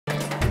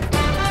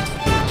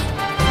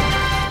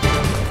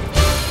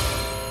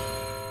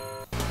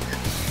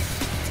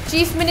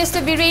Chief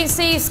Minister Biren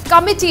says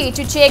committee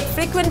to check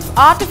frequent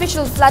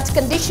artificial flood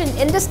condition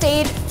in the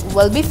state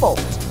will be formed.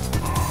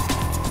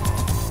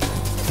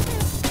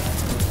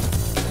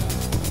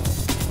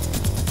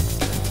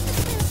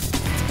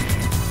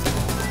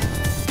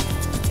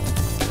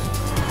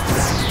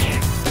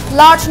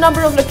 Large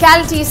number of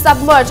localities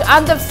submerged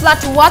under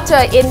flood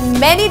water in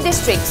many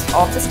districts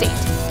of the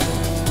state.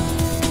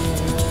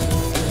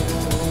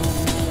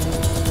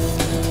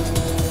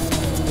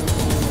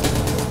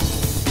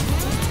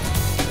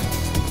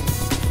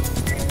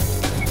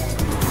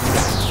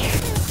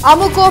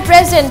 Amuco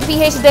President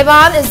P.H.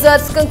 Devan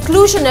asserts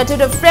conclusion to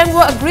the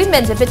framework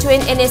agreement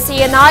between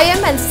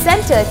NSCNIM and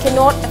Centre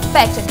cannot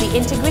affect the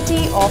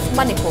integrity of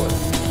Manipur.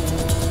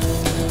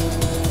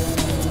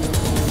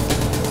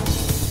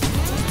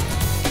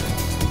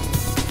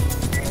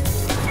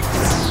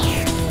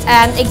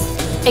 And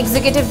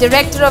Executive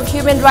Director of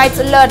Human Rights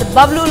Alert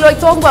Bablu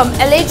Loitongbam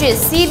alleges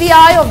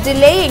CBI of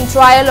delaying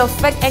trial of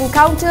fake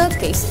encounter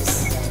cases.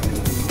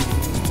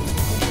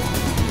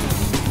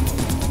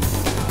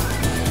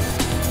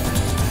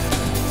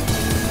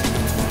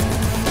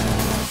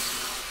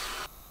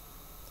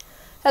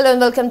 Hello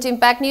and welcome to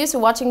Impact News.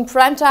 You're watching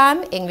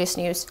Primetime English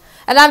News.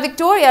 And I'm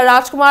Victoria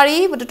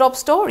Rajkumari with the top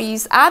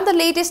stories and the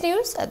latest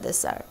news at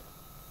this hour.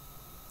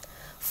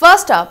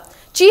 First up,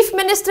 Chief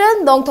Minister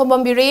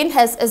Nongthombam Biren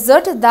has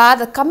asserted that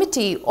the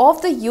Committee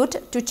of the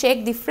Youth to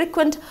check the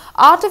frequent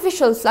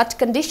artificial flood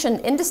condition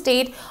in the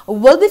state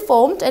will be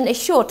formed and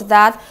assured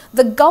that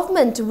the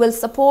government will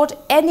support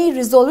any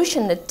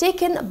resolution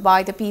taken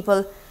by the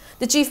people.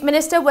 The Chief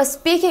Minister was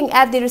speaking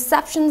at the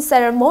reception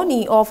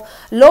ceremony of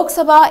Lok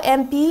Sabha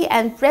MP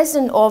and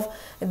President of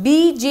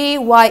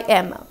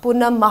BJYM,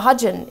 Poonam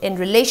Mahajan, in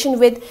relation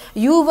with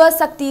Yuva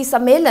Shakti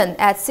Sammelan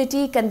at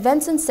City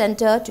Convention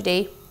Centre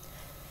today.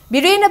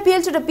 Biren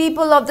appealed to the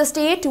people of the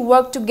state to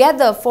work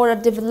together for a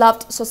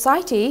developed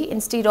society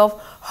instead of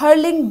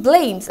hurling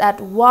blames at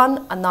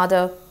one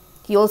another.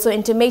 He also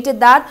intimated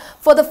that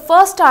for the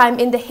first time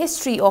in the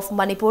history of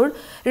Manipur,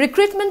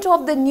 recruitment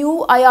of the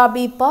new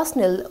IRB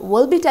personnel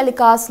will be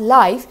telecast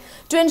live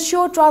to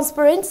ensure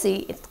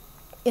transparency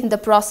in the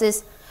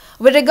process.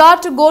 With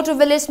regard to Go to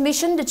Village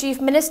mission, the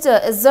Chief Minister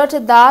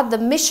asserted that the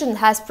mission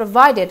has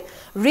provided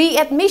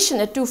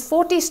re-admission to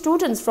 40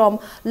 students from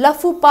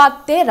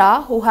Lafupat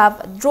Tera who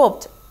have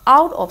dropped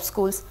out of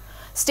schools,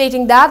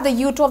 stating that the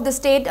youth of the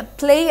state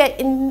play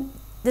an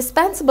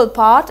indispensable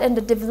part in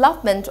the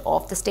development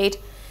of the state.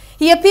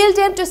 He appealed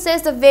them to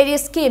assess the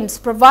various schemes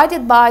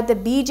provided by the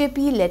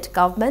BJP-led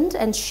government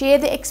and share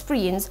the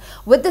experience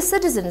with the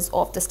citizens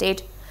of the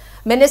state.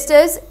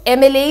 Ministers,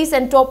 MLAs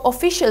and top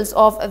officials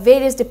of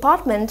various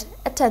departments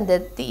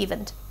attended the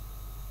event.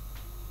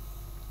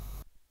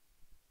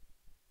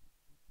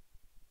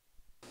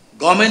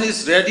 Government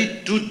is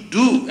ready to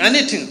do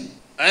anything,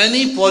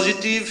 any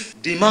positive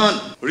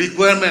demand,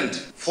 requirement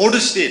for the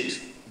state.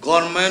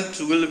 Government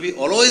will be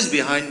always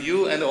behind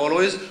you and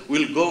always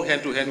will go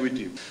hand to hand with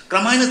you.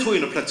 Kramaina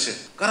thoina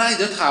platse, karai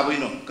da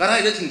thabaino,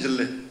 karai da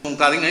thinjille.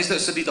 Karing ai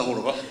study ta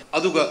horoba.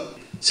 Aduga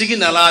sigi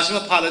nala sima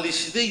phala di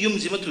side yum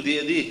jima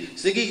thudi adi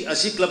sigi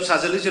asi club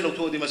sajali se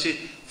lokho di masi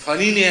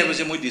funny ne hai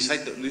se moi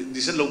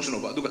decide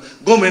loksuno ba.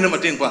 Aduga government na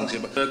mateng pang se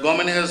ba. The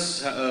government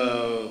has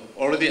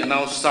already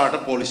announced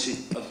startup policy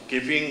of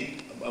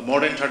giving more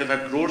than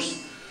 35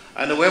 crores,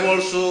 and we have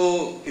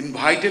also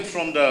invited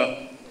from the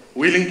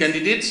willing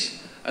candidates.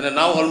 And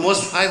now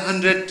almost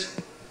 500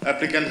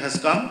 applicant has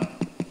come,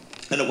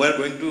 and we are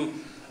going to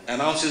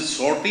announce it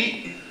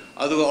shortly.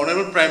 The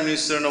Honorable Prime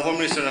Minister and the Home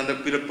Minister and the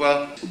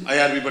Pirakpa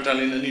IRB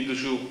battalion need to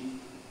show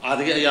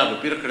Adi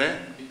Ayab Pirakre,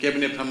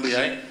 Cabinet from the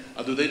Eye,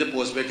 Adu the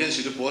post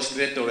vacancy to post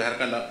create or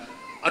Harkana,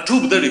 a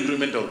tube the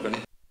recruitment organ.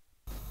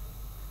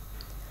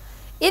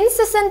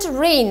 Incessant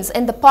rains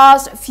in the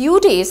past few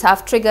days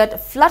have triggered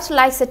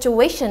flood-like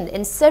situation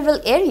in several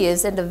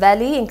areas in the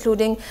valley,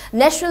 including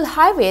National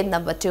Highway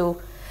number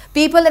 2.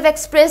 People have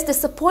expressed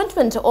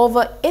disappointment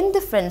over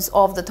indifference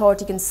of the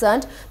authority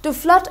concerned to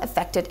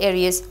flood-affected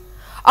areas.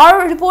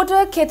 Our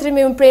reporter Khetri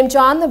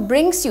Premchand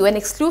brings you an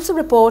exclusive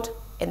report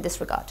in this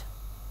regard.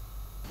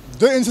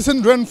 The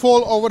incessant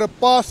rainfall over the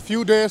past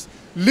few days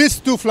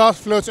leads to flash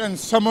floods and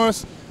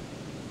summers.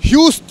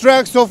 Huge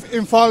tracts of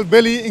Imphal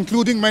Valley,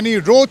 including many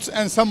roads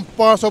and some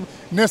parts of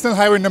National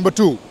Highway number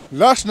 2.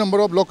 Large number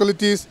of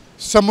localities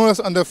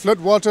submerged under flood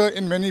water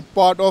in many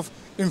parts of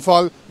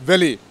Imphal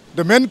Valley.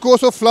 The main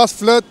cause of flash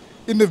flood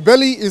in the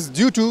valley is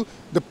due to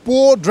the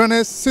poor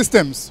drainage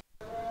systems.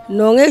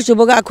 Nonge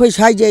subaga khoi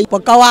saije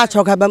pakawa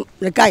chokhabam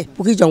lekai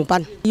puki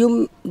jongpan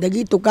yum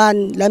dagi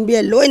tukan lambi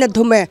loina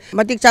thume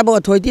matik chabo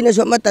authority na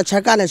somata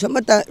sarkar na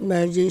somata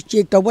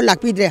check tobo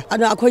lakpidre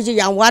anu akhoi je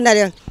yam wana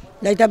re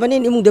laitabani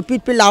nimung de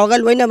pit lawaga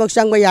loina mak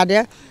sangba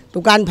yadre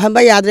tukan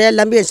phamba yadre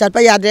lambi satpa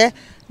yadre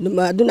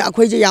aduna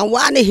akhoi je yam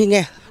wana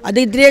hinge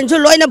adi drain so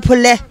loina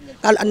phulle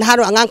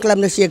naharo angang kalam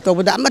na siek to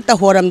buda amata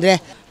horamdre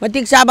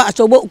matik saba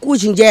asobo ku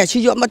singje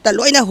sijo amata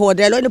loina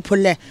hodre loina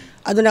phulle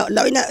aduna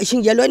loina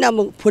singje loina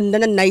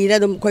phundana naira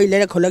dum koi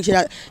lera kholak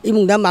sira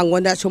imungda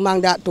mangwanda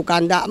sumangda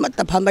tukanda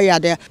amata phamba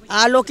yade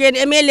a local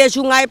MLA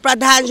sungai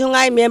pradhan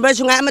sungai member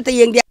sungai amata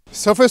yengde.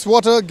 Surface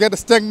water get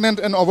stagnant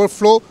and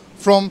overflow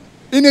from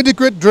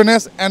inadequate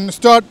drainage and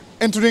start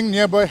entering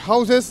nearby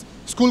houses,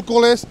 school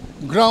college,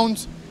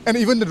 grounds and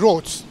even the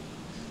roads.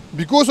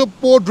 Because of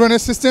poor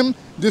drainage system,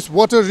 this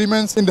water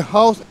remains in the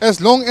house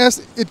as long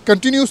as it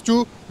continues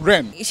to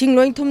rain. Ising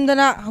loin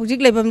thumdana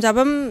hojik lebam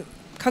jabam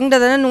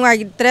khangdadana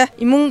nungaitre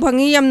imung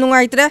phangi yam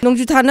nungaitre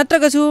nongju tha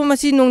natragasu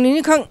masi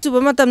nongni khang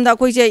chuba matamda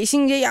koi je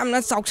ising je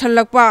yamna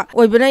chaukshalakpa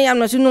oibana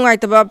yamna su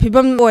nungaitaba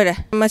phibam oire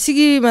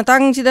masigi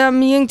matang sida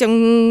miyeng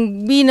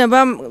changbina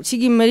ba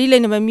sigi mari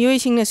leinaba miyoi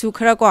singna su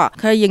khara ko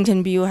khara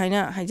yengchan biu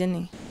haina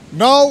haijani.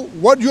 Now,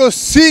 what you are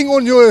seeing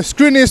on your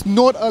screen is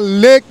not a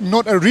lake,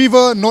 not a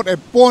river, not a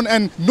pond,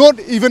 and not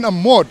even a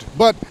moat.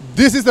 But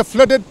this is the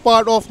flooded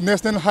part of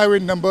National Highway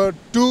number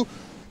 2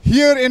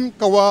 here in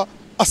Kawa,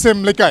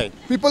 Asem Lekai.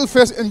 People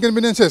face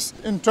inconveniences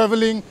in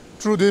traveling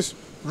through this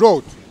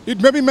road. It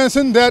may be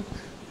mentioned that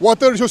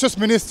Water Resources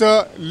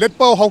Minister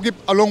Letpao Haukip,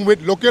 along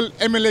with local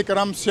MLA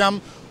Karam Siam,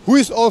 who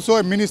is also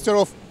a minister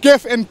of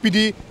KEF and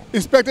PD,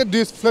 inspected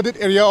this flooded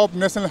area of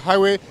National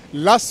Highway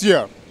last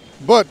year.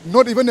 But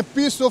not even a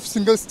piece of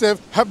single step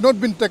have not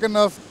been taken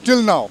off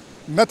till now.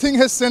 Nothing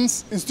has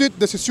since. Instead,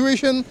 the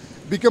situation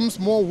becomes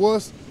more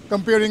worse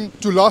comparing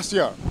to last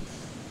year.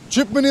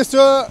 Chief Minister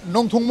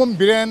Nongthongmam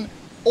Biren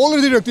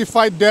already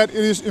rectified that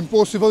it is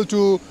impossible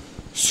to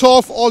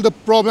solve all the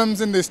problems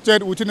in the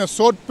state within a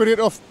short period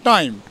of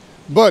time.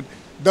 But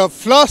the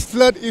flash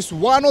flood is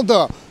one of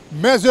the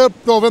major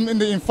problems in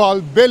the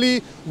Imphal Valley,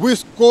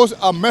 which caused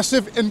a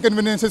massive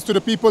inconveniences to the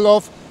people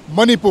of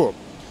Manipur.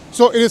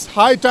 So it is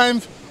high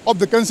time of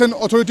the concerned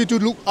authority to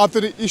look after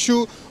the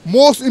issue.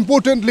 Most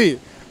importantly,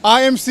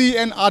 IMC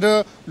and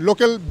other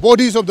local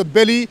bodies of the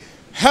Valley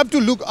have to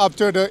look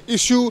after the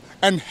issue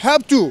and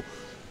have to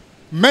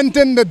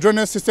maintain the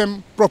drainage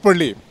system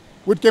properly.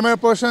 With camera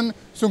person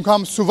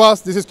Sungkham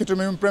Suvas, this is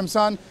Kitrumim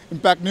Premsan,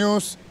 Impact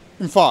News,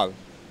 Imphal.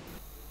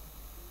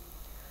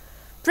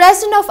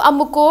 President of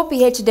Amuko,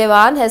 PH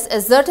Dewan, has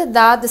asserted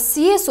that the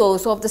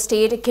CSOs of the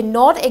state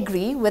cannot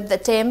agree with the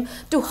attempt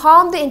to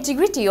harm the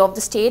integrity of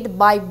the state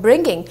by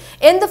bringing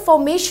in the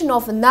formation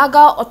of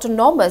Naga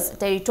Autonomous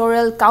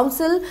Territorial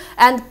Council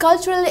and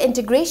cultural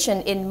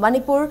integration in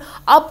Manipur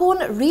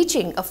upon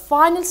reaching a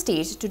final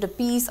stage to the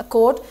peace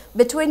accord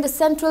between the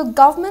central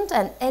government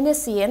and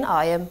NSC and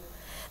IM.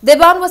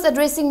 Dewan was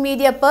addressing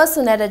media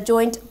person at a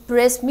joint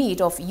press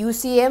meet of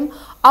UCM,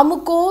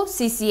 Amuko,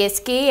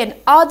 CCSK and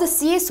other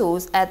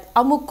CSOs at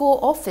Amuko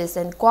office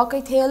in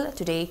Kwakaithel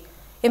today.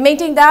 He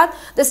maintained that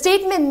the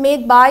statement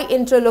made by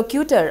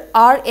interlocutor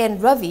R.N.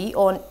 Ravi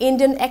on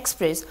Indian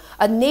Express,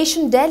 a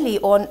nation Delhi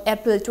on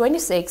April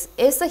 26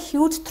 is a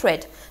huge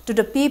threat to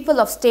the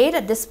people of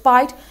state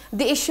despite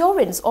the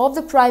assurance of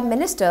the Prime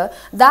Minister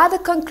that the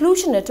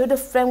conclusion to the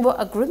framework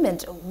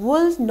agreement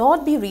will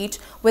not be reached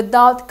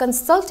without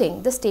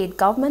consulting the state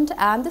government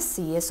and the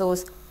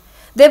CSOs.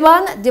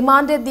 Dewan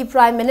demanded the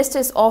Prime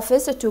Minister's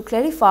office to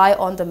clarify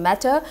on the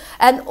matter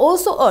and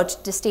also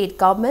urged the state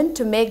government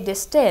to make their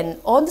stand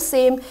on the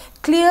same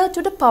clear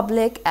to the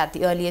public at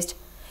the earliest.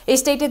 He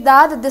stated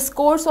that the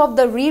discourse of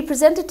the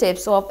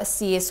representatives of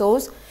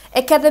CSOs,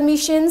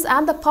 academicians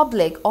and the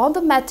public on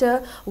the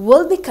matter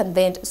will be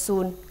convened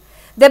soon.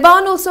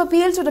 Dewan also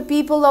appealed to the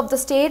people of the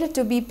state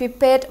to be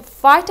prepared to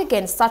fight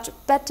against such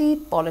petty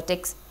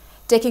politics.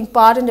 Taking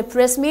part in the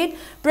press meet,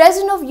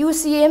 President of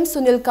UCM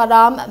Sunil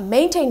Karam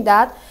maintained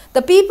that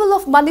the people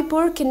of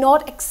Manipur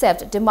cannot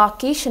accept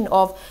demarcation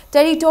of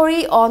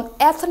territory on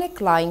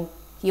ethnic line.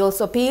 He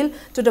also appealed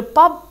to the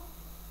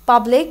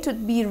public to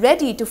be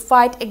ready to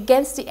fight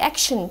against the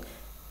action,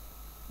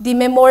 the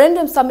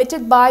memorandum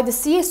submitted by the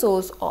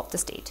CSOs of the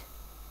state.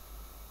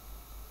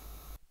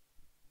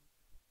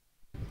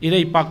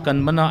 Irei pak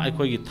kan mana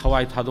aikoi gi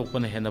thawai thadok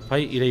pan hena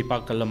phai irei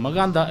pak kal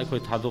maganda aikoi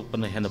thadok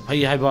pan hena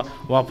phai haiba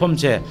wafam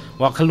che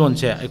wakhalon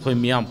che aikoi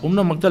miyam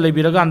pumna makta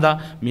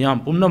lebiraganda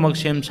miyam pumna mak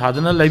sem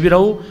sadana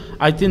lebirau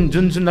 18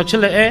 June sun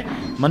nakchale e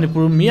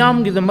Manipur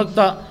miyam gi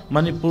damakta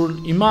Manipur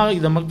ima gi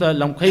damakta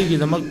lamkhai gi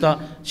damakta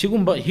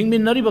sigumba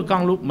hingminari ba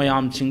kanglu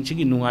mayam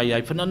singchigi nungai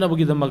yai fanana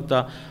gi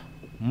damakta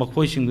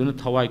makhoi singduna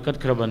thawai kat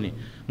khrabani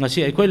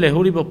ngasi aikoi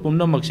lehuri ba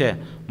pumna makse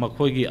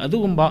makhoi gi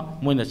adugumba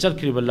moina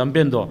chatkhriba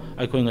lambendo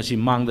aikoi ngasi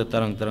mangda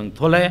tarang tarang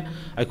thole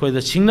aikoi da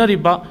singnari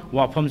ba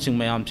wafam sing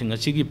mayam sing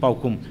ngasi gi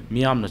paukum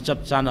miyam na chap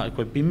chana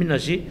aikoi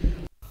piminasi.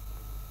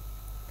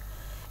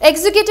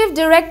 Executive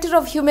Director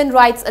of Human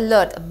Rights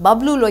Alert,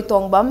 Bablu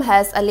Loitongbam,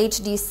 has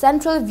alleged the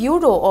Central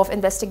Bureau of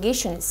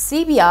Investigation,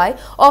 CBI,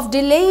 of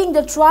delaying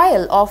the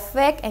trial of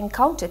fake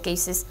encounter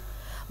cases.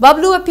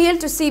 Bablu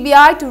appealed to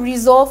CBI to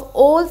resolve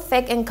all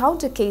fake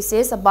encounter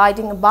cases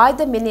abiding by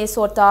the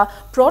Minnesota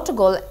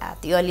Protocol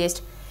at the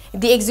earliest.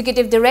 The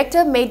executive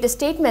director made the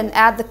statement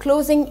at the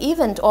closing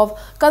event of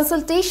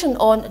consultation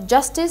on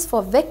justice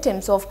for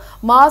victims of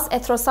mass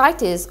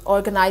atrocities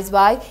organized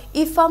by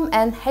IFAM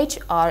and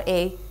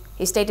HRA.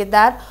 He stated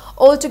that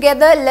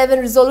altogether 11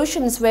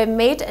 resolutions were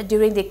made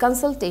during the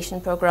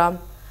consultation program.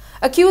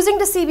 Accusing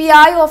the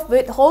CBI of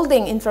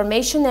withholding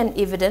information and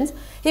evidence,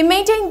 he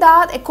maintained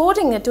that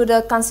according to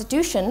the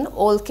Constitution,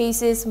 all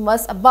cases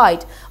must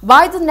abide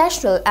by the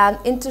national and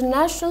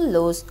international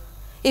laws.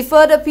 He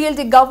further appealed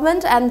the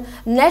government and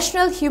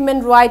National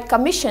Human Rights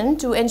Commission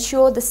to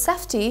ensure the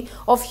safety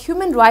of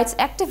human rights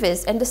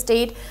activists in the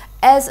state,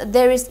 as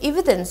there is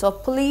evidence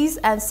of police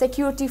and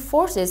security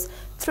forces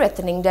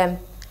threatening them.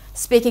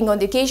 Speaking on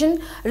the occasion,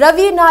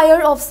 Ravi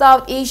Nair of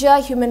South Asia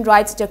Human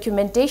Rights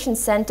Documentation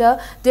Center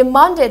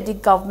demanded the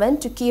government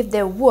to keep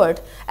their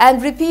word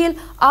and repeal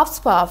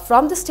AFSPA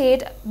from the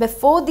state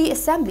before the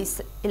assembly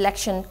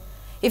election.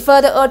 He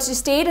further urged the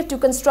state to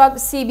construct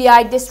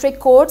CBI district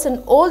courts in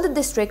all the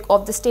districts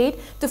of the state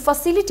to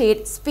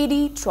facilitate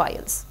speedy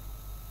trials.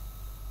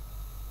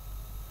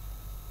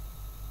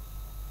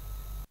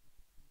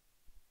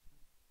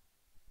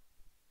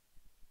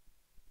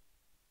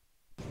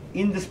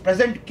 In this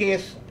present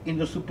case in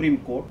the Supreme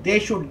Court, they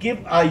should give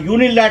a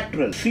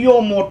unilateral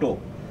suo motu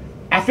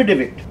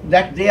affidavit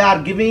that they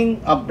are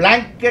giving a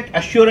blanket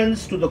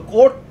assurance to the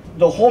court.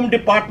 The Home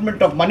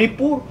Department of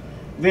Manipur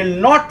will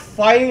not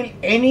file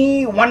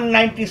any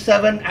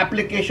 197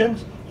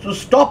 applications to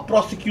stop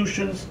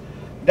prosecutions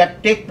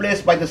that take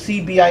place by the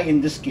CBI in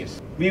this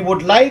case. We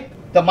would like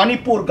the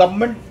Manipur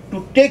government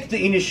to take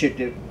the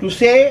initiative to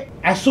say,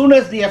 as soon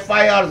as the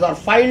FIRs are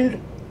filed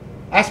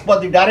as per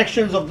the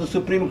directions of the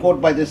Supreme Court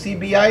by the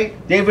CBI,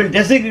 they will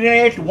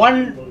designate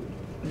one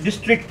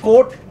district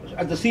court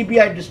at the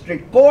CBI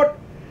district court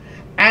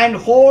and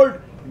hold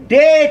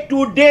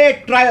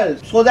day-to-day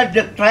trials so that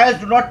the trials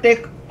do not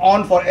take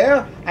on for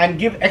air and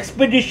give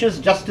expeditious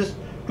justice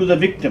to the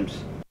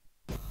victims.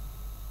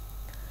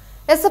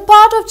 As a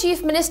part of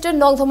Chief Minister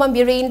Nongthoman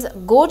Biren's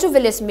Go to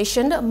Village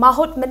mission,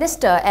 Mahut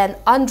Minister and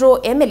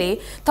Andhra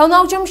MLA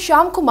Thaunawjam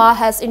Shyamkumar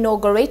has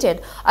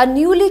inaugurated a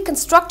newly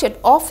constructed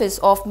office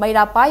of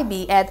Maira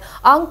Paibi at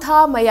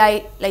Angtha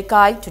Mayai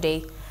Laikai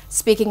today.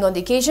 Speaking on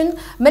the occasion,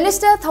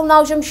 Minister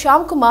Thaunawjam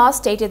Shyamkumar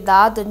stated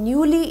that the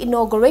newly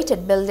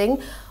inaugurated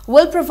building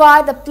will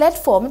provide a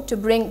platform to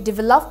bring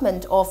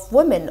development of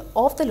women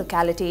of the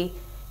locality.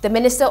 The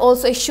minister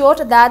also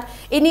assured that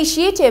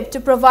initiative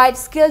to provide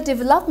skill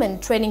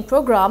development training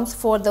programs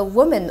for the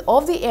women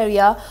of the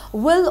area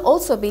will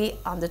also be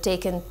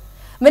undertaken.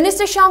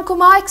 Minister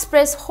Shyamkumar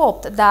expressed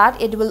hope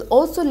that it will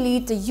also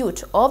lead the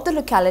youth of the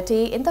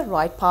locality in the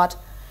right path.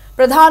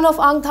 Pradhan of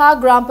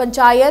Angtha Gram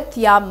Panchayat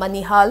Thiam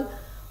Manihal,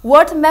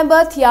 Ward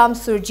member Thiam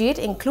Surjit,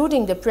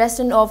 including the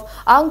president of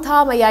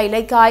Angtha Mayai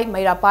Laikai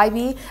Maira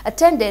Paibi,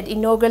 attended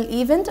inaugural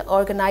event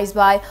organized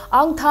by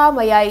Angtha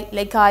Mayai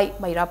Laikai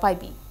Maira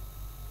Paibi.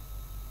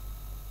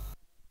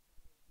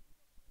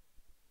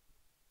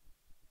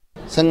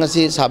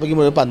 Sangasi sabagi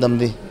mura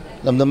pandamdi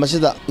lamdam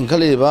masida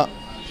inkhaliba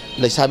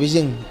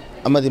leisabijing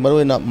amadi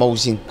maroina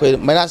mausing koi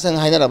maina sang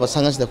haina raba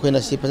sangasida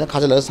koina si phana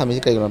khajala sami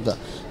kai gramda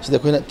sida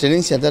koina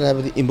training center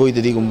habadi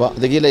embroidery gumba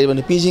dagi leiba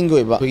ni pijing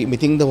goiba koi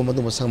meeting da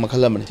madu sang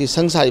makhalamani ti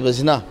sang sai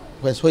basina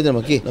koi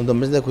soidamaki lamdam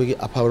masida koi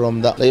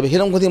apharamda leiba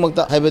hiram khodi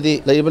makta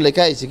habadi leiba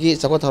lekai sigi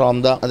sakwa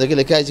tharamda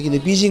adagi lekai sigi ni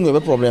pijing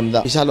goiba problem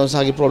da bisalon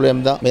sagi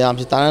problem da mayam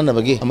si tanana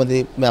bagi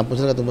amadi mayam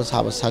pusala dum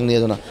saba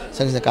sangni aduna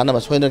sangsina kana ba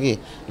soinagi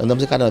lamdam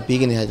se kana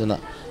pigini haiduna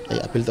ai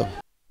appeal to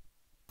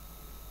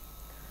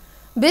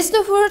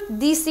Bishnupur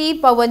DC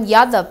Pawan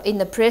Yadav in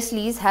the press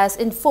release has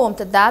informed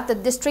that the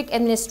district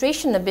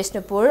administration of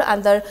Bishnupur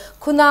under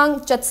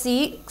Khungang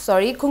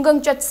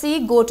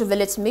Chatsi Go to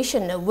Village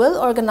mission will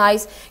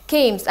organize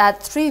camps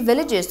at 3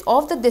 villages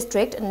of the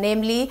district,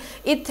 namely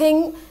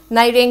Ithing,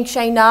 Naireng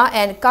Shaina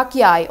and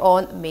Kakyai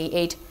on May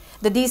 8.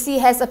 The DC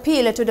has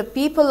appealed to the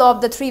people of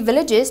the 3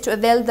 villages to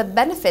avail the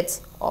benefits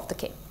of the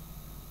camp.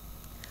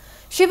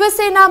 Shiva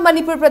Sena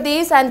Manipur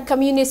Pradesh and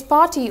Communist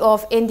Party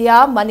of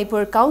India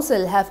Manipur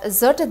Council have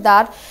asserted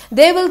that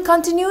they will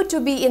continue to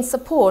be in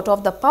support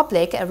of the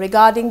public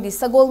regarding the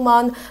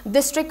Sagolman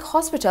District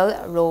Hospital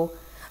RO.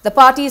 The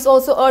parties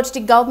also urged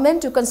the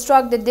government to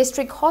construct the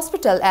district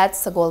hospital at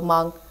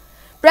Sagolmang.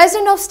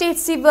 President of State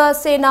Shiva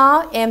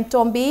Sena M.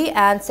 Tombi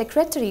and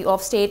Secretary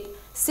of State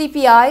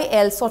CPI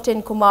L.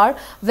 Sotin Kumar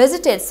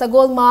visited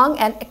Sagolmang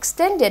and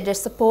extended their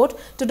support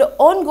to the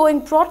ongoing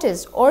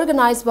protest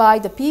organized by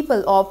the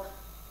people of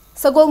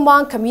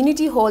Sagolmang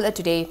Community Hall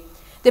today.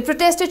 The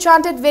protesters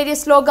chanted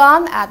various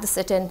slogans at the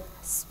sit-in.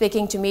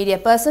 Speaking to media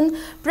person,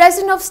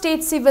 President of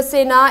State Shiva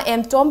Sena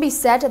M. Tombi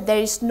said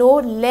there is no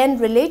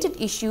land-related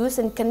issues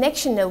in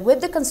connection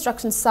with the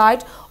construction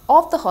site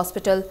of the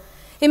hospital.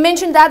 He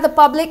mentioned that the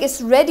public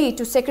is ready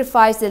to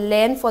sacrifice the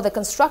land for the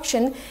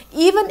construction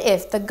even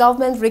if the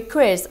government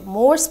requires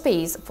more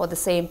space for the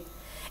same.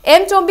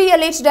 M. Tombi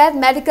alleged that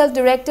Medical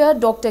Director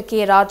Dr.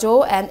 K.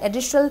 Rajo and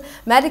Additional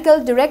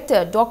Medical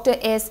Director Dr.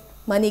 S.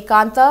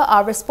 Manikanta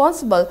are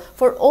responsible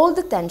for all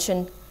the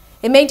tension.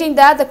 He maintained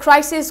that the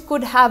crisis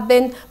could have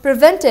been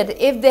prevented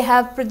if they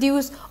have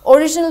produced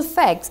original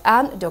facts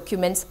and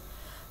documents.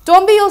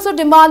 Tombi also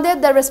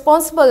demanded the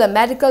responsible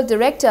medical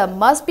director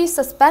must be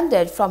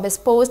suspended from his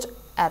post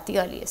at the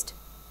earliest.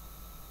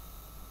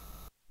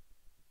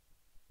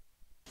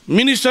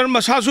 Minister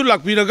Masasu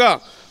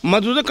Lakpiraga,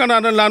 Maduda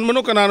Kanana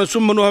Lanmano Kanana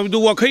Sumano have do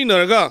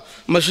Wakainaraga,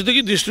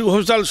 Masitiki District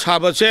Hospital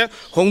Sabache,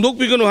 Hongdok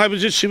Pigano Habit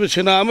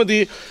Sibachena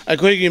Amadi,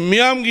 Akoigi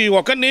Miamgi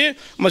Wakane,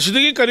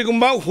 Masitiki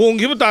Karikumba,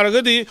 Hongi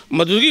Taragadi,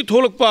 Madugi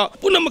Tolpa,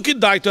 Punamaki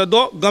Daita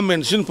do,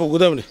 government sin for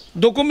good.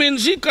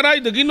 Documensi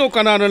Karai the Gino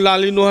Kanana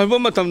Lali no have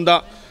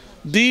Matamda.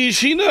 Di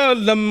Shina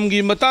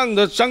Lamgi Matang,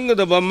 the Changa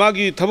the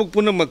Bamagi,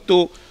 Tabukuna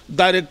Makto,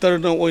 director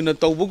no Oina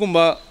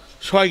Taubukumba,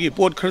 Swagi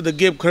Port Kurt the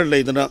Gabe Kurt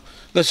Ladana,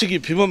 the Siki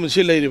Pimam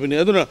Silla even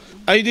Aduna.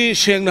 ID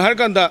Shang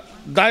Harkanda,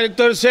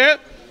 director said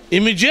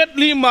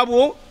immediately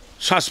Mabu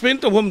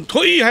suspend of whom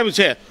Toi have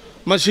said,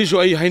 Masisho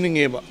I Hining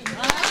Eva.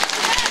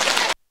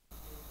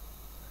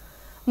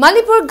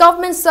 Manipur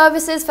Government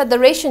Services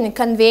Federation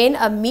convened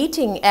a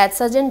meeting at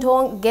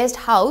Sajentong Guest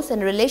House in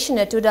relation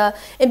to the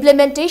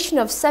implementation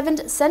of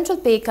 7th Central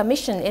Pay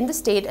Commission in the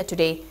state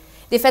today.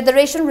 The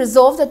Federation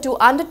resolved to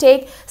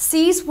undertake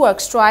cease work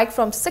strike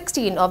from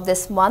 16 of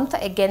this month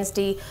against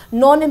the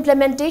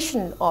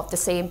non-implementation of the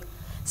same.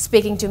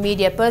 Speaking to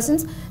media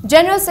persons,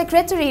 General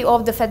Secretary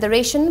of the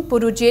Federation,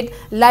 Purujit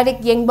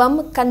Larik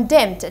Yengbam,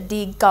 condemned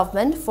the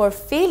government for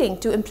failing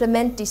to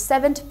implement the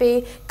 7th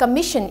Pay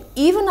Commission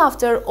even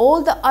after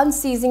all the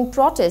unceasing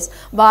protests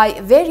by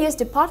various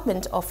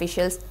department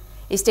officials.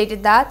 He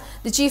stated that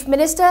the Chief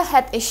Minister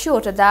had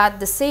assured that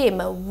the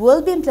same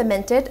will be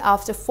implemented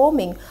after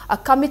forming a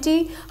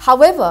committee.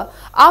 However,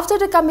 after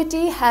the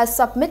committee has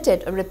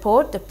submitted a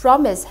report, the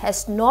promise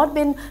has not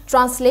been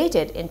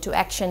translated into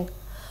action.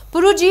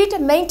 Purujit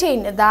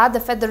maintained that the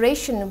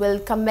Federation will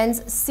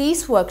commence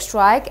cease work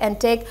strike and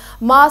take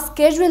mass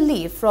casual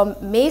leave from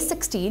May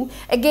 16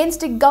 against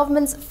the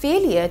government's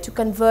failure to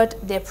convert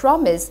their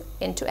promise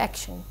into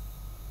action.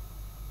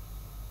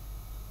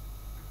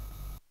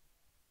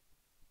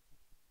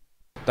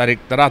 Tarik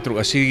Taratruk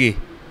Asigi,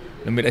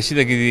 Namit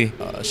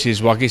Asidagi,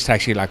 she's walking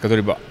taxi like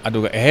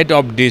ahead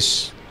of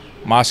this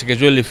mass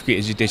casual leave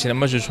agitation, I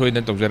must show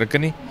that of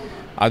Jarakani,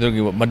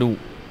 Adugi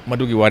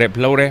Madugi Warep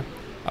Laure.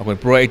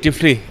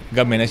 Proactively,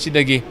 government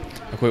asidagi,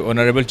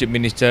 Honorable Chief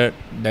Minister,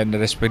 then the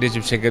respective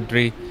Chief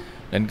Secretary,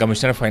 then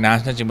Commissioner of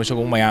Finance, and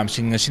Chimasoko Mayam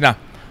Singh Sina,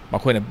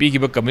 Makona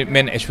big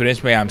commitment,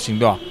 assurance Mayam Singh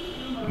Do.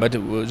 But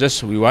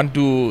just we want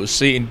to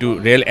see into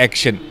real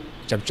action.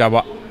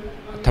 Chapchaba,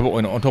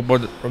 Tabo on top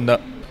from the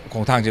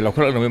Kontang, the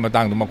local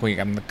Matang, the Makoy,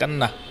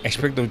 Kana,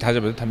 expect to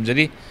Tajab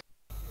Tamjari.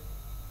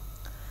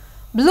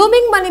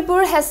 Blooming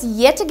Manipur has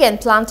yet again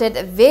planted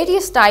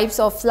various types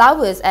of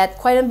flowers at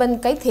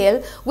Khwairambon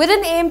Kaithel with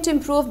an aim to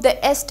improve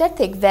the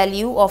aesthetic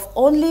value of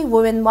only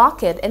women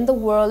market in the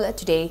world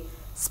today.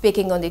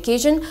 Speaking on the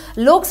occasion,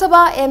 Lok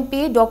Sabha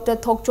MP Dr.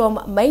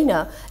 Thokchom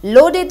Maina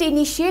lauded the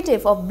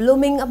initiative of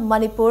Blooming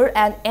Manipur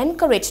and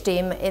encouraged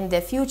him in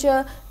their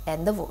future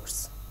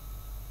endeavors.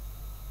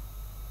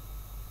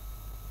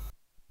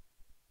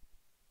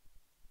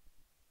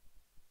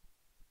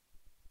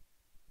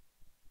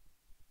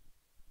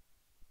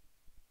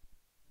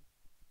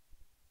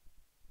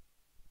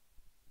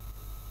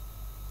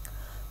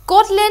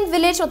 Scotland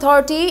Village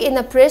Authority in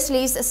a press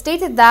release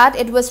stated that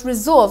it was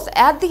resolved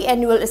at the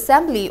annual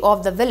assembly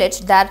of the village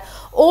that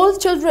all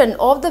children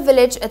of the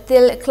village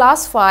till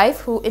class 5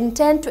 who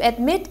intend to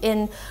admit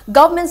in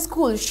government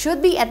school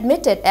should be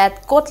admitted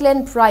at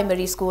Scotland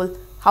Primary School.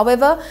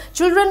 However,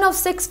 children of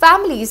 6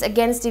 families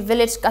against the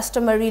village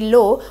customary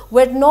law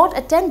were not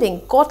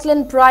attending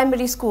Scotland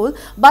Primary School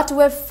but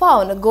were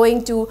found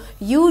going to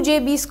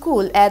UJB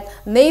School at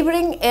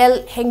neighbouring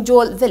El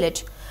Hengjol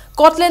village.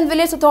 Scotland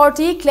Village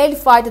Authority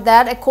clarified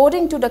that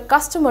according to the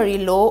customary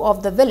law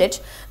of the village,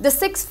 the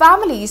 6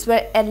 families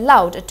were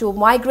allowed to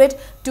migrate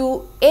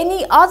to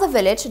any other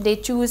village they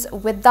choose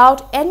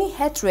without any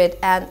hatred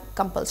and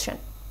compulsion.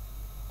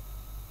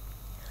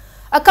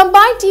 A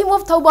combined team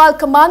of Thobal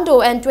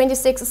Commando and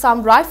 26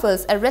 Assam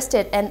Rifles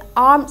arrested an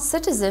armed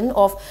citizen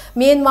of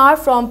Myanmar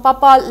from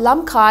Papal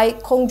Lamkhai,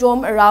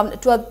 Khongjom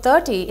around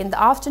 12:30 in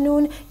the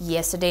afternoon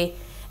yesterday.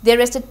 The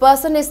arrested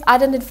person is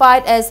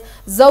identified as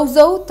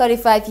Zozo,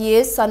 35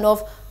 years, son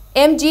of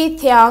MG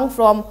Thiang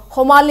from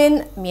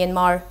Homalin,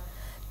 Myanmar.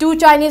 2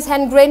 Chinese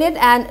hand grenades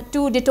and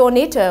 2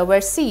 detonators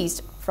were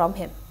seized from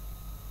him.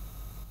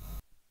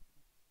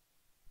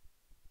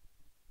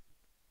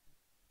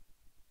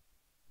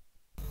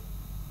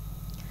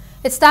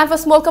 It's time for a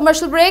small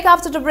commercial break.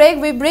 After the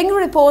break, we bring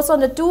reports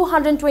on the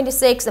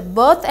 226th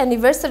birth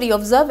anniversary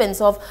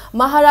observance of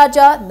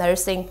Maharaja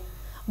Narsingh.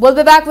 We'll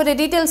be back with the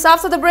details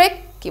after the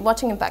break. Keep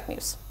watching Impact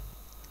News.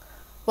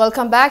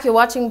 Welcome back. You're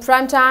watching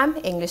Primetime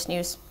English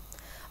News.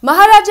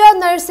 Maharaja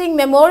Narsingh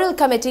Memorial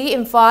Committee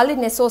Imphal,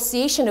 in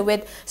association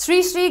with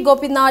Sri Sri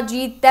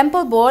Gopinathji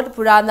Temple Board,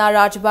 Purana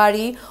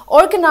Rajbari,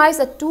 organized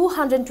the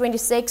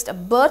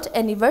 226th birth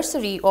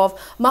anniversary of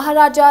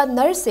Maharaja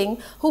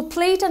Narsingh, who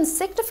played a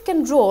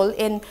significant role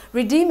in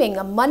redeeming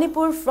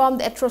Manipur from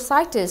the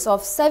atrocities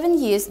of 7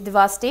 years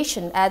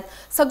devastation at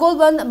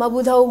Sagolban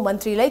Mabudhau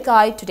Mantri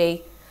Laikai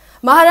today.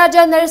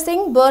 Maharaja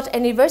Narsingh Birth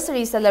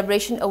Anniversary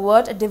Celebration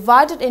Award,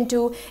 divided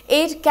into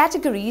 8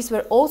 categories,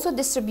 were also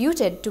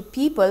distributed to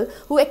people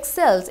who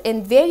excelled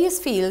in various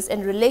fields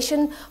in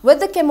relation with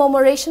the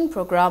commemoration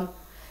program.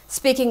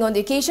 Speaking on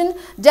the occasion,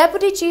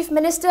 Deputy Chief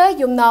Minister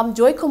Yumnam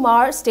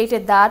Joykumar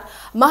stated that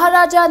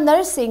Maharaja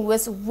Narsingh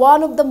was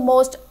one of the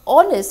most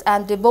honest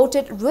and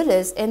devoted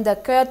rulers in the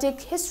chaotic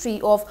history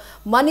of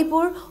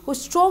Manipur, who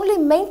strongly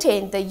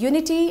maintained the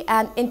unity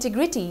and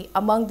integrity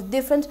among the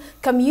different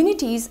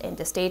communities in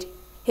the state.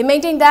 He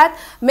maintained that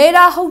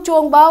Mera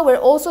Hokchongba were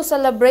also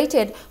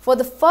celebrated for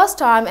the first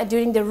time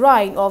during the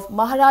reign of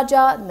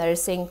Maharaja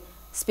Narsingh.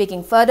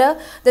 Speaking further,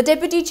 the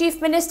Deputy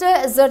Chief Minister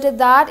asserted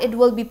that it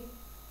will be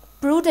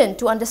prudent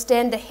to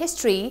understand the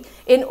history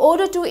in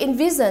order to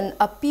envision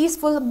a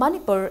peaceful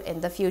Manipur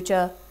in the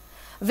future.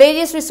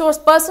 Various resource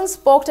persons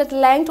spoke at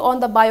length on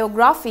the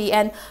biography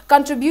and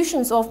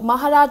contributions of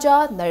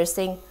Maharaja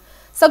Narsingh.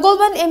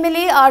 Sagolban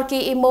MLA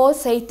R.K. Imo,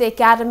 Sahitya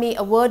Academy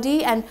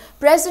awardee and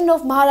President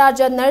of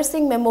Maharaja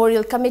Narsingh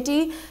Memorial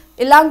Committee,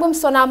 Ilangbum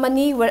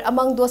Sonamani, were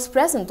among those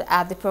present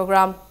at the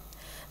program.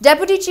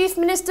 Deputy Chief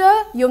Minister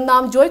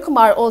Yumnam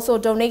Joykumar also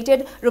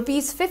donated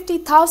Rs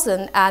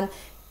 50,000 and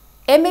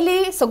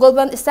MLA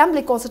Sagolban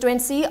Assembly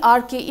Constituency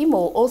R.K. Imo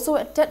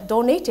also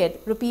donated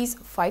Rs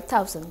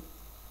 5,000.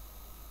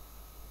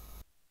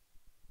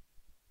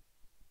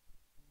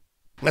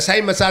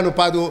 Masai Masano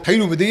Pado,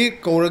 Hayrubidi,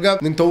 Koraga,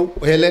 Ninto,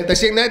 Hele, the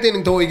same night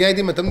in Toy,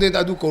 Matam de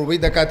Adu Korwe,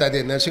 the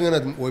Kata, nursing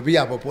and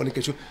Webia,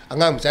 Ponicasu,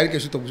 Angam,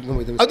 Sarikasu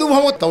with them. Adu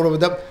how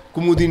Taurabada,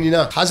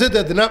 Kumudina, Hazard,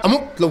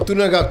 Amuk,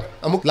 Lotunaga,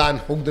 Amuk Lan,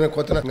 Hogdana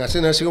Kotana,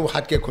 National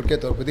Hatke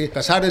Kurket or Pudi,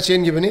 Casada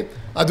Chain given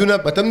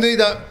Aduna, Batamde,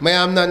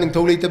 Mayamna,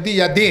 Ninto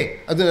Tabia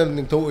Day, Aduna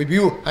Ninto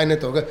Review,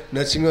 Hainatoga,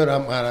 Nursing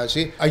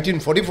Ramarashi,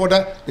 1844,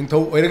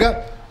 Ninto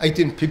Erga.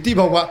 1850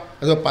 bawa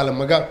ado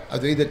palamaga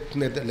ado ida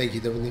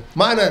legi dabni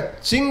mana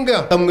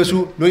singa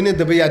tamgasu loine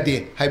dabaya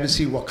de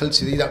haibisi wakal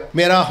sidida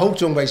mera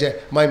hokchong baise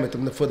mai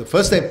matum for the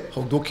first time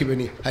hokdoki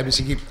bani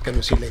haibisi ki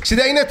kanu si lek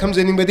sida ina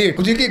thamjani badi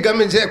kujiki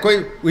government se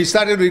koi we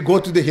started we go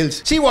to the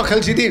hills si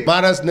wakal sidi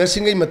maras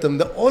nursing ai matum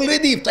da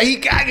already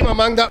tahi ka gi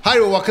mamangda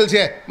hairo wakal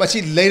se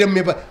masi leiram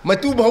meba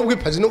matu bhaugi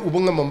phajna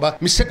ubanga mamba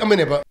misak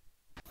amane ba.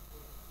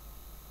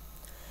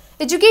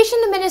 Education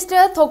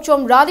Minister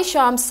Thokchom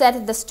Radhisham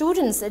said the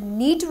students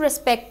need to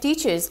respect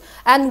teachers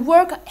and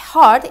work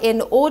hard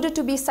in order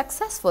to be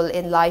successful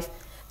in life.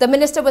 The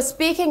minister was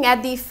speaking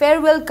at the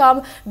Farewell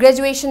Cum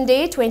Graduation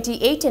Day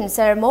 2018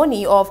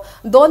 ceremony of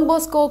Don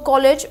Bosco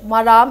College,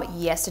 Maram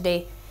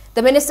yesterday.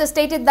 The minister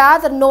stated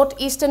that the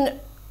northeastern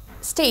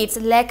states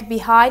lag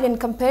behind in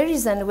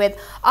comparison with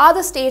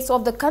other states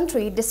of the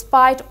country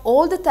despite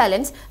all the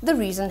talents the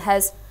region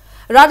has.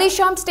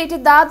 Radhisham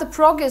stated that the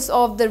progress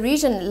of the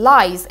region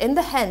lies in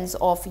the hands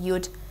of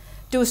youth.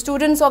 2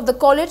 students of the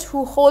college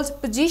who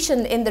hold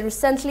position in the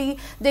recently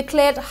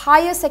declared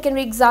Higher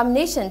Secondary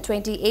Examination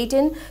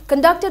 2018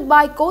 conducted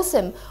by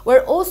COSIM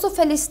were also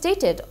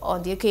felicitated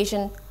on the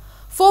occasion.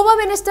 Former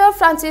Minister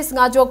Francis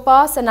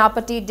Ngajokpa,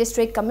 Senapati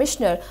District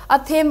Commissioner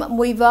Athim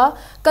Muiva,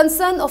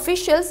 concerned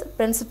officials,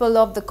 principal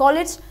of the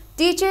college,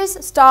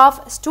 teachers,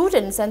 staff,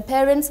 students and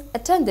parents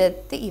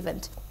attended the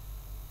event.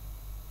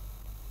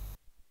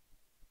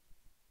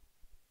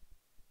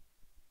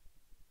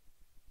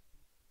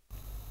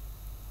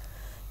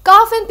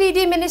 CAF and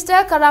PD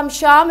Minister Karam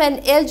Sham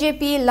and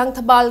LJP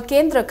Langthabal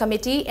Kendra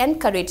Committee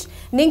encouraged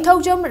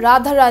Ningthaujam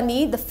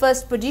Radharani, the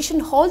first position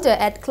holder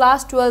at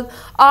Class 12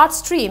 Art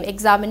Stream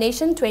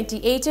Examination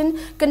 2018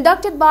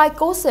 conducted by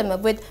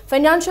COSIM with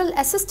financial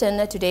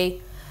assistance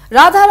today.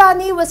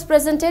 Radharani was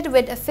presented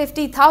with a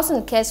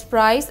 50,000 cash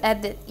prize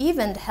at the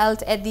event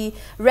held at the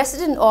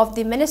residence of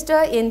the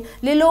minister in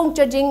Lilong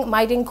Chajing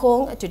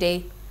Maidingkhong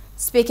today.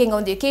 Speaking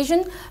on the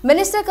occasion,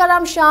 Minister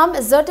Karam Sham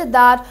asserted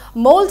that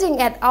molding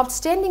an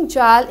outstanding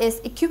child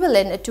is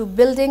equivalent to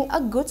building a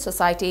good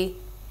society.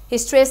 He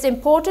stressed the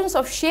importance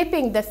of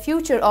shaping the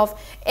future of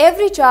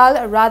every child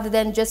rather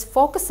than just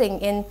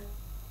focusing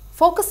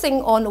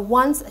on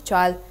one's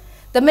child.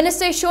 The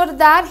minister assured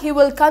that he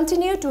will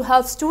continue to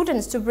help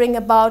students to bring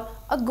about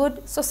a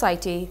good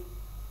society.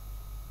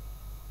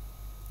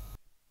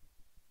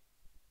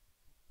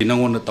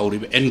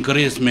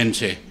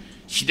 Encouragement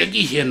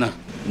Sidaki Hena,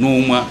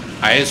 Noma,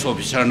 IS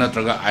officer,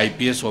 Natraga,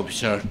 IPS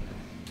officer,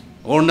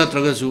 or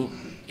Natragazu,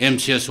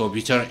 MCS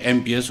officer,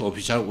 MPS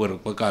officer,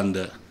 work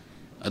Pakanda.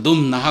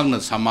 Adum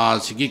Nahana Sama,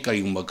 Siki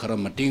Kayumba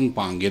Karamating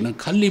Pangena,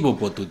 Kalibo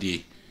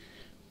Potudi,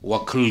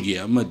 Wakulgi,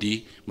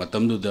 Amadi,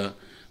 Matamduda,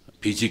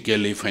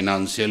 physically,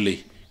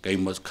 financially,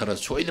 Kaimas Kara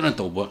Soidana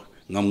Toba,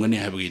 Namgani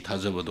Habi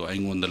Tazabado,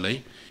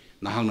 Angondalay,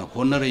 Nahana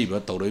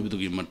Honoriba,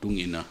 Taurebu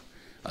Matungina,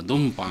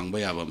 Adum Pang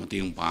Bayaba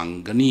Mating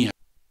Pangani.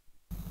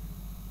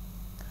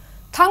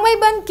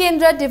 Thangmaiban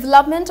Kendra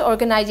Development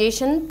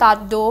Organization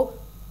Taddo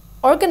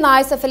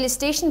organized a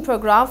felicitation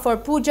program for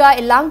Pooja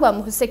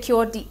Ilangbam, who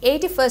secured the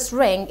 81st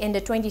rank in the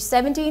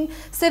 2017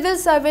 Civil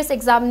Service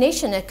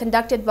Examination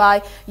conducted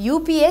by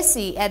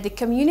UPSC at the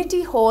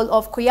Community Hall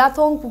of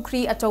Kuyathong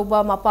Pukri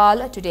Atoba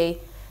Mapal today.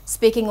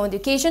 Speaking on the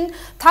occasion,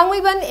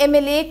 Thangmaiban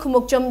MLA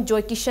Kumukcham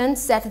Joykishan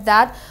said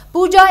that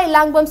Pooja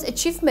Ilangbam's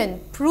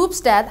achievement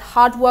proves that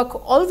hard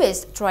work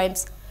always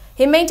triumphs.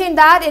 He maintained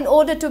that in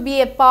order to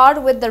be a par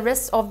with the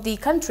rest of the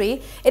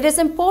country, it is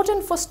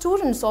important for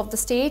students of the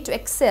state to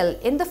excel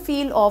in the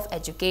field of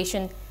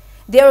education.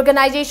 The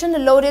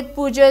organization loaded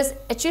Pooja's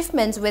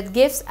achievements with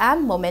gifts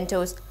and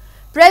mementos.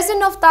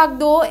 President of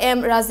Tagdo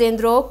M.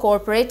 Rajendro,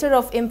 Corporator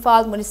of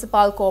Imphal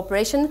Municipal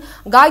Corporation,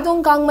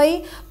 Gaidong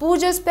Kangmai,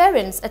 Pooja's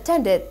parents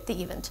attended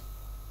the event.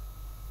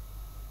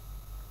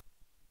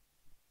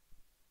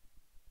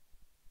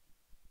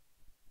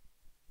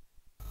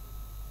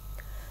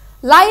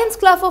 Lions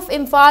Club of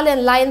Imphal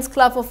and Lions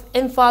Club of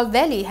Imphal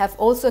Valley have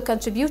also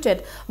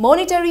contributed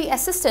monetary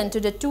assistance to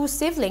the two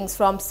siblings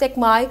from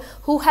Sekmai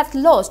who had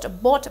lost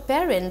both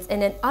parents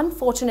in an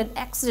unfortunate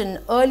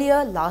accident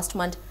earlier last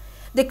month.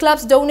 The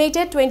clubs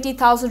donated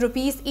 20,000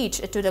 rupees each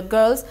to the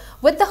girls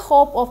with the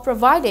hope of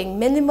providing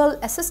minimal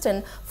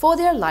assistance for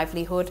their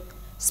livelihood.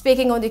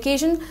 Speaking on the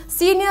occasion,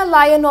 Senior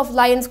Lion of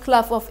Lions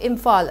Club of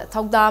Imphal,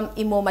 Thogdam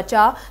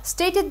Imomacha,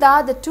 stated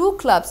that the two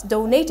clubs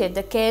donated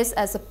the case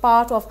as a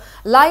part of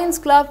Lions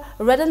Club's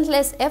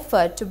relentless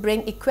effort to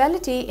bring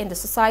equality in the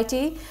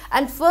society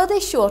and further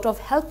short of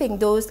helping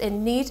those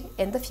in need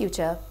in the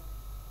future.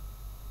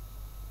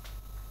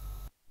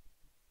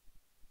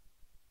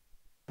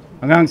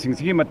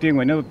 Angangsingsi mateng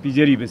waina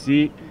pijari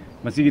basi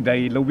masigi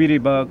dai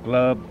lobiriba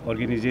club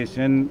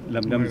organization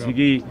lamdam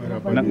sigi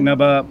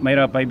naknaba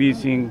maira paibi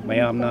sing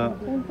mayamna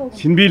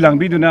sinbi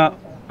langbiduna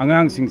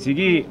angangsingsi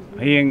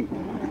hayeng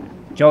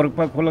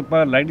chaurpa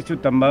kholakpa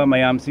laidisu tamba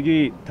mayam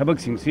sigi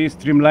thabak singsi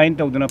streamline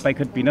tawduna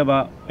paikhat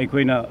pinaba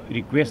aikoina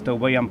request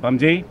tawba yam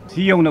pamjei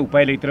si yona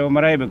upai leitra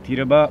marai bak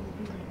thiraba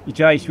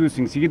icha issue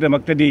singsi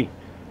damaktadi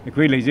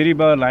aikoi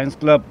leijariba Lions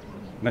Club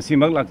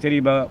Nasimak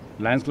Lakchariba,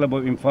 Lions Club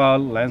of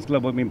Imphal, Lions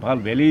Club of Imphal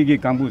Valley ki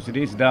kambu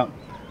series da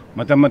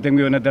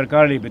matamatengi ona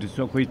darkari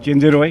betuso koi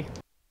changeroi.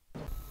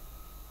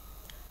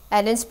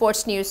 And in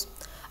sports news,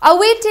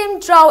 away team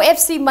Trau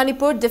FC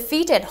Manipur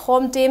defeated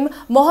home team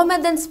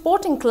Mohammedan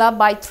Sporting Club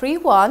by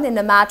 3-1 in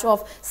a match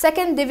of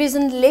 2nd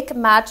Division League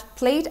match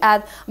played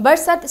at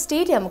Barsat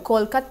Stadium,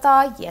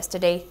 Kolkata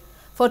yesterday.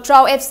 For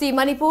Trau FC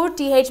Manipur,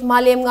 TH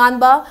Malem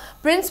Nganba,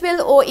 Princeville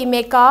O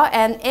Imeka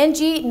and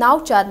NG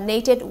Nauchad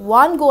netted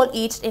 1 goal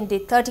each in the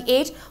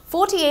 38,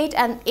 48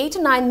 and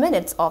 89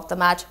 minutes of the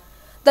match.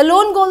 The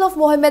lone goal of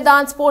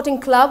Mohammedan Sporting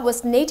Club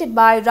was netted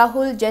by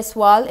Rahul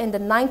Jaiswal in the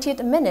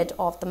 90th minute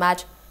of the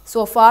match.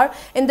 So far,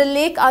 in the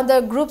league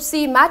under Group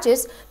C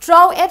matches,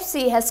 Trau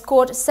FC has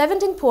scored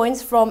 17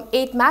 points from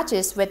 8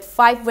 matches with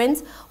 5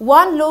 wins,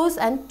 1 loss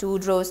and 2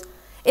 draws.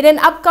 In an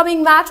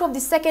upcoming match of the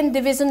 2nd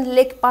Division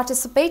League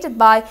participated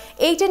by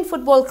 18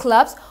 football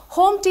clubs,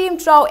 home team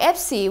Trau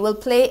FC will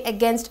play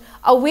against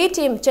away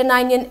team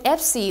Chennaiyan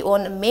FC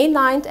on May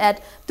 9th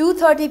at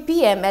 2:30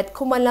 p.m. at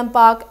Kumalam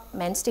Park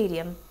Men's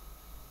Stadium.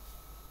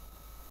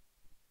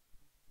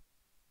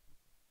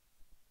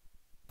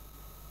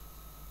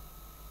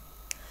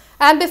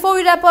 And before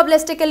we wrap up,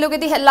 let's take a look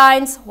at the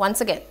headlines once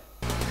again.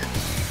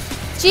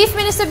 Chief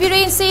Minister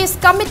Biren says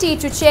committee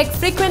to check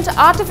frequent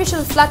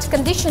artificial flood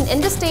condition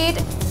in the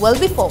state will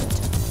be formed.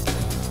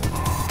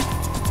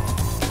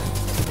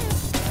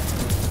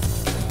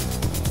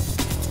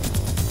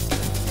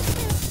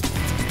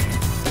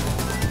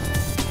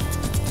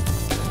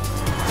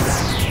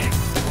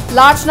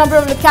 Large number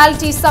of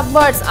localities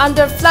submerged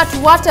under flood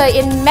water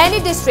in many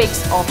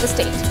districts of the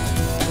state.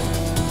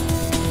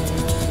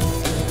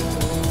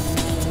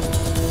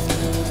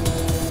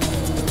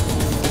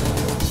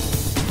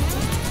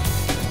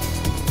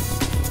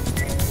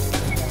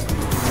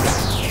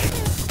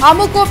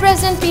 AMUCO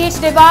President PH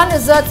Devan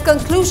asserts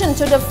conclusion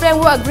to the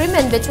framework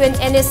agreement between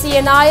NSC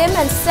and IM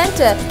and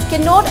Centre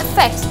cannot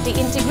affect the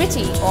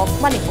integrity of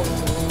Manipur.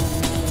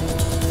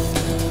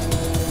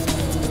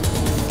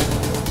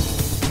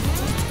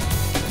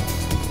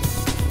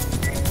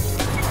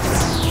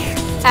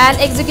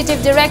 And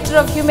Executive Director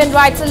of Human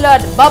Rights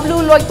Alert, Bablu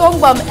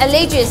Loitongbam,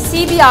 alleges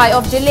CBI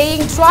of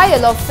delaying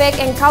trial of fake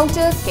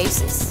encounter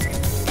cases.